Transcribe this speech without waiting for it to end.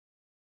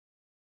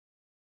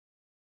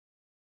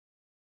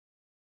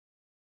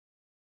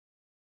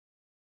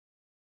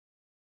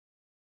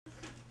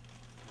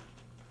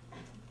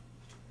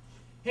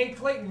Hey,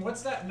 Clayton,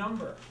 what's that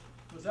number?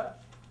 What's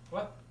that?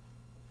 What?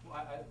 Well,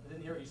 I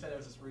didn't hear what you said. I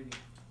was just reading.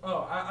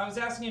 Oh, I was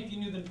asking if you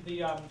knew the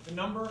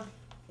number,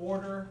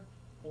 order,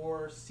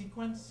 or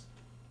sequence.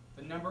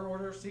 The number,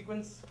 order,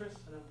 sequence, Chris?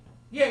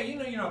 Yeah, you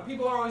know.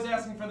 People are always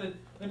asking for the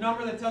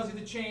number that tells you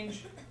the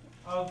change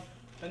of...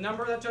 The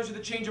number that tells you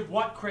the change of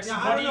what, Chris?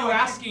 Yeah, what are you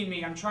asking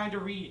me? I'm trying to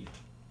read.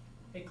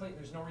 Hey, Clayton,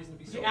 there's no reason to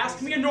be so... You ask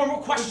me a normal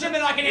question,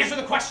 then I can answer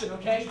the question,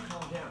 okay?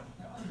 Calm down.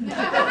 I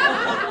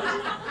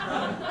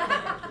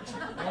want you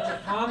to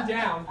calm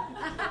down.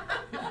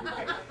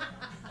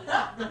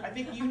 I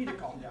think you need to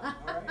calm down,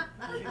 all right?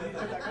 You need to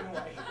put that gun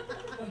away.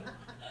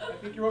 I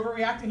think you're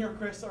overreacting here,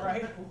 Chris, all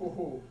right?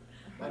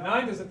 My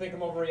mind doesn't think I'm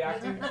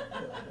overreacting.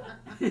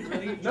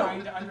 Really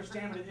trying to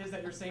understand what it is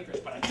that you're saying, Chris,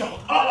 but I don't.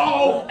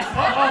 Uh-oh!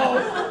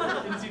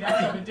 Uh-oh! Didn't see that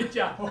coming, did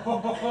ya?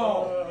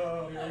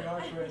 Oh, here we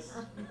are, Chris.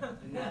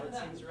 And now it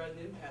seems red and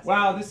impassive.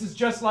 Wow, this is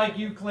just like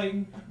you,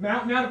 Clayton.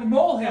 Mountain out of a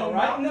molehill,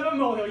 right? Mountain of a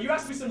molehill. You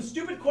asked me some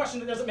stupid question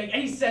that doesn't make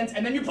any sense,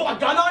 and then you pull a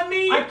gun on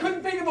me? I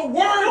couldn't think of the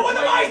word! What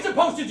am I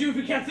supposed to do if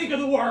you can't think of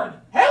the word?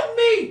 Help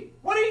me!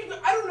 What are you...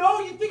 I don't know,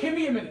 you think... Give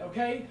me a minute,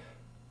 okay?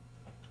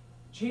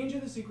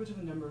 Changing the sequence of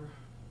the number...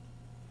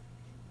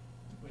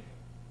 Wait.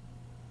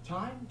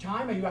 Time?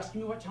 Are you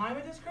asking me what time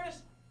it is,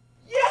 Chris?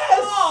 Yes!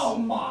 Oh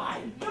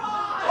my God!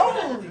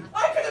 Holy!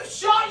 I could have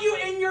shot you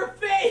in your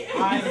face!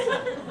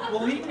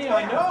 Believe me,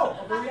 I know.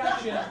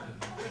 Overreaction.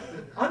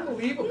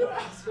 Unbelievable.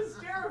 That was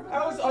terrible.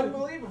 That was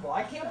unbelievable.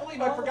 I can't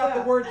believe I forgot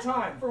the word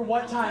time. For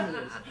what time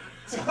it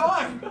is?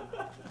 Time!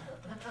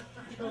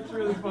 That's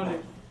really funny.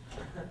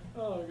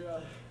 Oh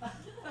God.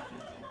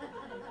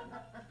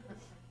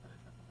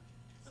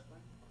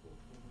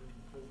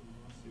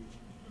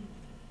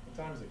 What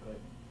time is it,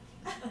 Clayton?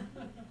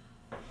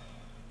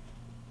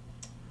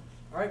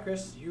 All right,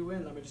 Chris, you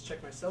win. Let me just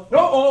check my cell phone.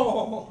 No!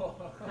 Oh!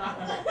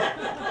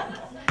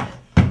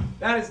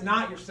 That is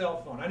not your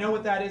cell phone. I know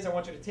what that is. I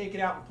want you to take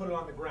it out and put it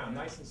on the ground,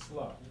 nice and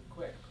slow.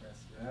 Quick, Chris.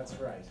 That's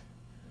right.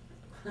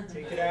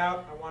 Take it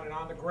out. I want it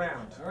on the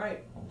ground. All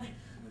right. I'm gonna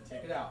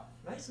take it out.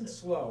 Nice and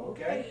slow,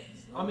 okay?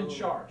 I'm in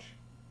charge.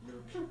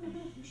 You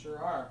sure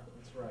are.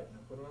 That's right. Now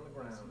put it on the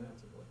ground. That's it.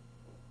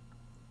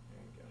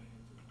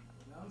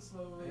 Down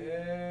slowly.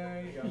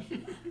 There you go.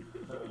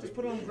 Just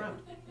put it on the ground.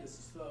 This is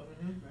slow.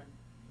 Mhm. Right.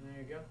 There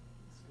you go.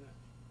 Just gonna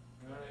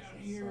Nice down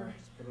and here. slow.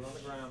 Just put it on the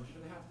ground. I'm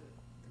gonna have to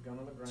The gun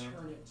on the ground.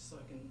 turn it so I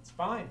can. It's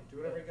fine. Do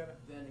whatever you gotta.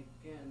 Then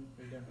again.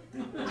 There you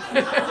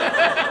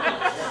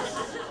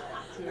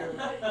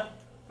go. To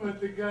put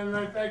the gun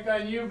right back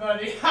on you,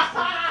 buddy.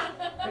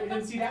 You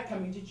didn't see that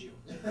coming, did you?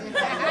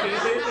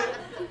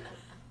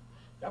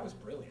 That was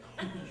brilliant.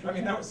 I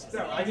mean, that was.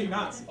 No, I did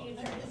not see.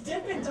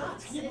 Dippin'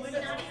 Dots. Can you believe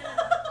it?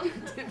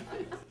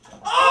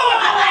 Oh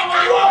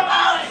my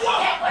God!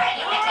 Where did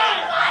you get that?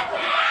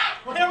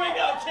 Here we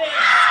go, kids.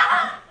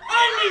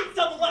 I need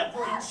some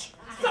leverage.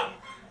 So,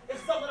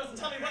 if someone doesn't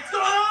tell me what's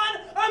going on,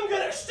 I'm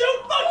gonna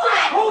shoot the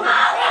crap. Hold it!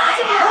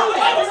 Hold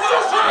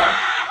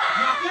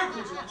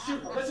it!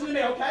 Shoot! Listen to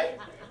me, okay?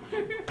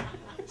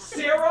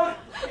 Sarah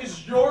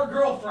is your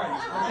girlfriend,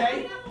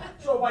 okay?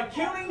 So by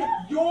killing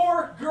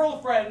your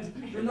girlfriend,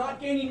 you're not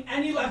gaining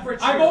any leverage.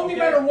 I've here, only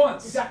okay? met her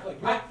once. Exactly.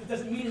 It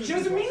doesn't mean anything. She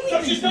doesn't mean So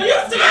anything. she's not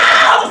used to it.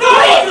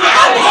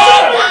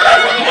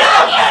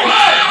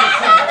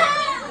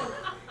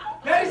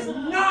 That is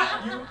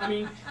not you. I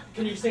mean,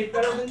 can you say it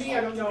better than me?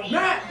 I don't know.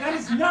 Matt, that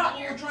is not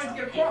what we're trying to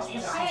get across. We're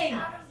saying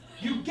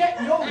you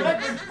get no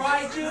leverage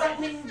by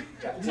threatening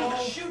to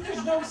shoot.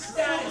 There's no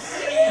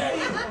status.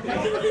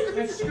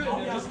 That's good.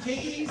 Now just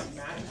take it easy,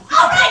 Matt.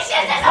 Oh my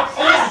shit, there's a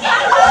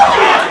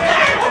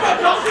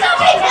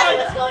Somebody tell me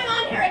what's going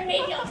on here and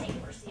maybe I'll take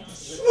it personally.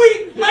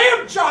 Sweet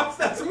lamb chops.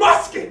 That's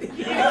musket.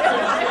 Please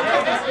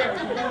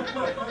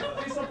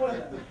don't put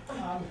it there.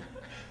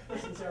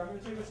 Listen, Sarah, I'm going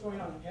to tell you what's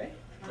going on, okay?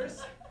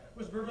 Chris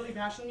was verbally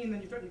bashing me and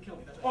then you threatened to kill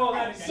me. That's Oh,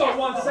 that is so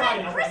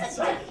one-sided. Chris is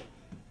right.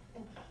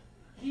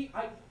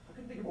 I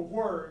couldn't think of a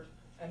word,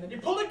 and then you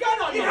pulled a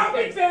gun on me. It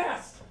happened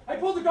fast. I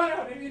pulled the gun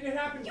out. It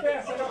happened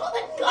fast. You pulled a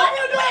gun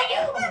on you.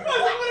 I'm going to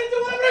do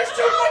what I'm going to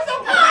shoot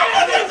myself.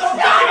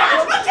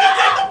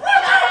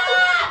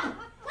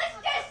 Let's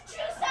just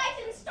choose sides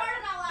and start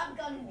an all-out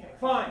gun war.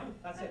 Fine.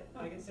 That's it.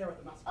 I get Sarah with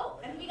the musket. Oh,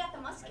 and we got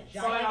the musket.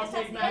 So Fine, I I'll guess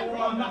that's take the that end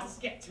one. game.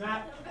 Musket.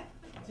 Matt,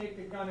 take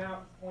the gun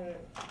out. Point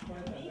it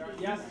there.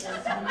 Yes.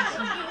 Steady.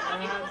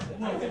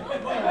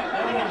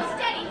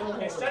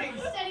 Okay, steady.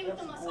 Steady with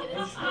the musket.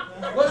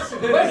 Listen.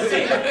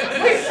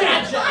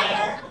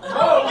 Fire.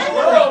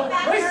 Whoa.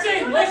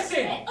 Listen. Do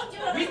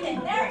it.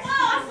 There it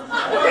goes.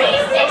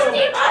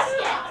 360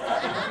 musket.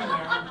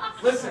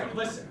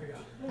 Listen.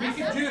 We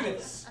can do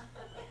this.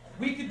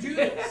 We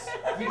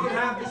can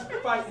have this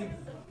fight and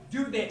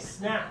do this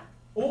now.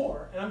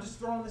 Or, and I'm just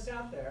throwing this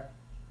out there,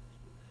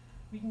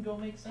 we can go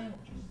make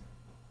sandwiches.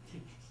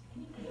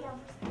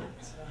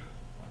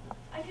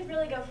 I could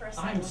really go for a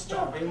sandwich. I'm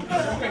starving.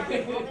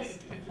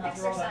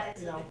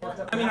 Exercise.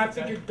 I mean, I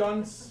figured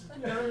gun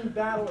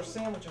battle or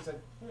sandwiches.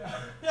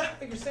 I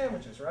figure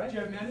sandwiches, right? Do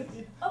you have minutes?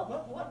 Oh,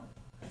 what?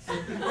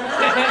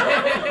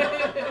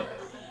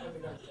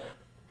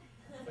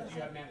 But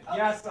you have mayonnaise.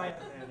 Yes, I have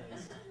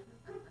mayonnaise.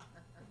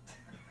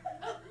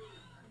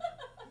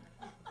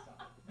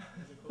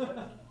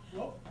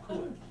 Whoa,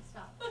 cool.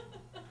 Stop.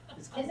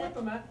 It's cool with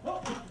the man.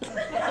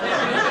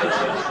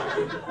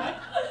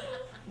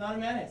 Not a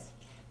mayonnaise.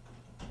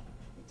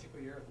 Tickle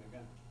your ear with me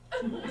again.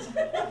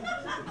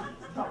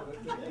 Stop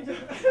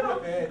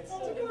it.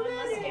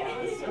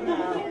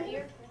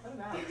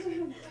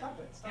 Stop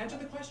it. Answer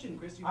the question,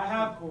 Chris. I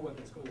have cool with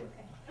it. It's cool with it.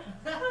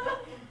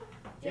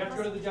 You have to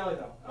go to the deli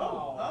though.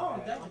 Oh,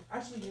 okay. deli.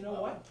 Actually, you know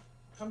what?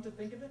 Come to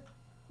think of it,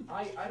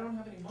 I don't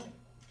have any money.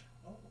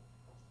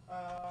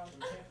 I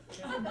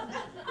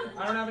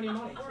don't have any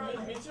money.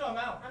 Me too, I'm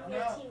out. I'm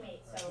your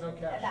teammate, so. No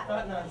cash. that-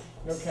 But no.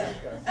 No cash,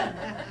 guys. I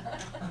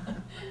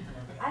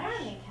don't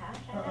have any cash.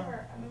 I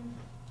never.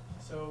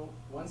 So,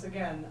 once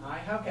again, I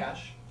have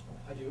cash.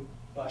 I do.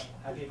 But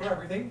I pay for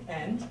everything.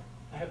 And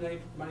I have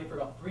money for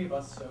about 3 of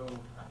us, so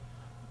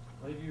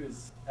one of you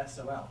is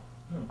SOL.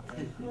 You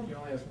only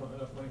have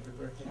enough money for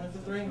 13. One for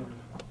 3. Okay,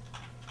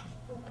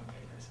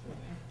 guys.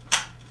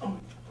 Oh,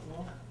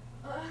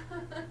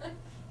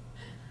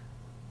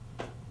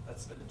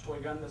 that's been a toy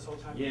gun this whole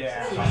time?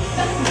 Yeah.